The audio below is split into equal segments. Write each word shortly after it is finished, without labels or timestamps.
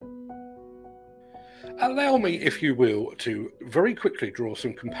Allow me, if you will, to very quickly draw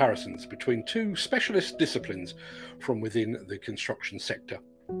some comparisons between two specialist disciplines from within the construction sector.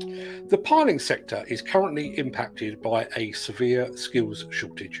 The piling sector is currently impacted by a severe skills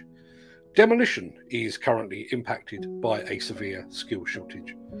shortage. Demolition is currently impacted by a severe skills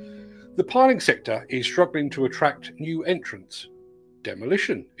shortage. The piling sector is struggling to attract new entrants.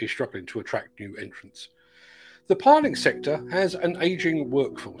 Demolition is struggling to attract new entrants. The piling sector has an ageing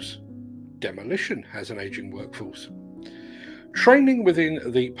workforce. Demolition has an ageing workforce. Training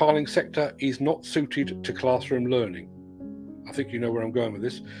within the piling sector is not suited to classroom learning. I think you know where I'm going with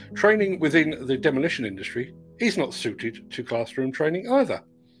this. Training within the demolition industry is not suited to classroom training either.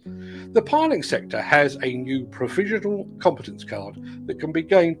 The piling sector has a new provisional competence card that can be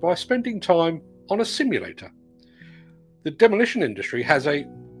gained by spending time on a simulator. The demolition industry has a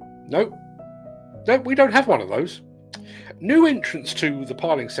no, we don't have one of those. New entrants to the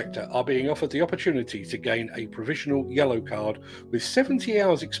piling sector are being offered the opportunity to gain a provisional yellow card with 70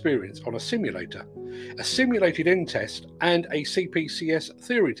 hours experience on a simulator, a simulated end test, and a CPCS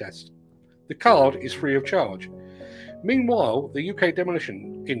theory test. The card is free of charge. Meanwhile, the UK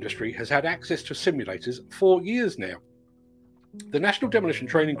demolition industry has had access to simulators for years now. The National Demolition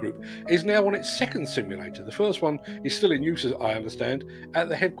Training Group is now on its second simulator. The first one is still in use, as I understand, at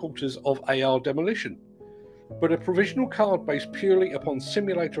the headquarters of AR Demolition. But a provisional card based purely upon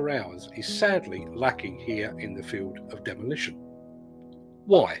simulator hours is sadly lacking here in the field of demolition.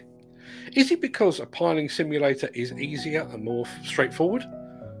 Why? Is it because a piling simulator is easier and more straightforward?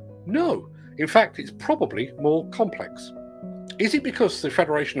 No. In fact, it's probably more complex. Is it because the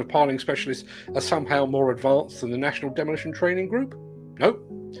Federation of Piling Specialists are somehow more advanced than the National Demolition Training Group? Nope,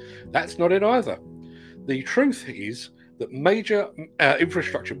 that's not it either. The truth is that major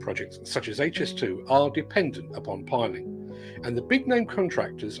infrastructure projects such as HS2 are dependent upon piling, and the big name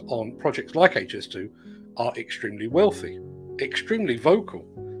contractors on projects like HS2 are extremely wealthy, extremely vocal,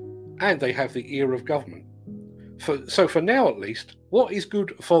 and they have the ear of government. So for now at least, what is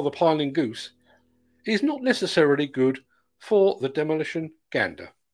good for the piling goose is not necessarily good for the demolition gander.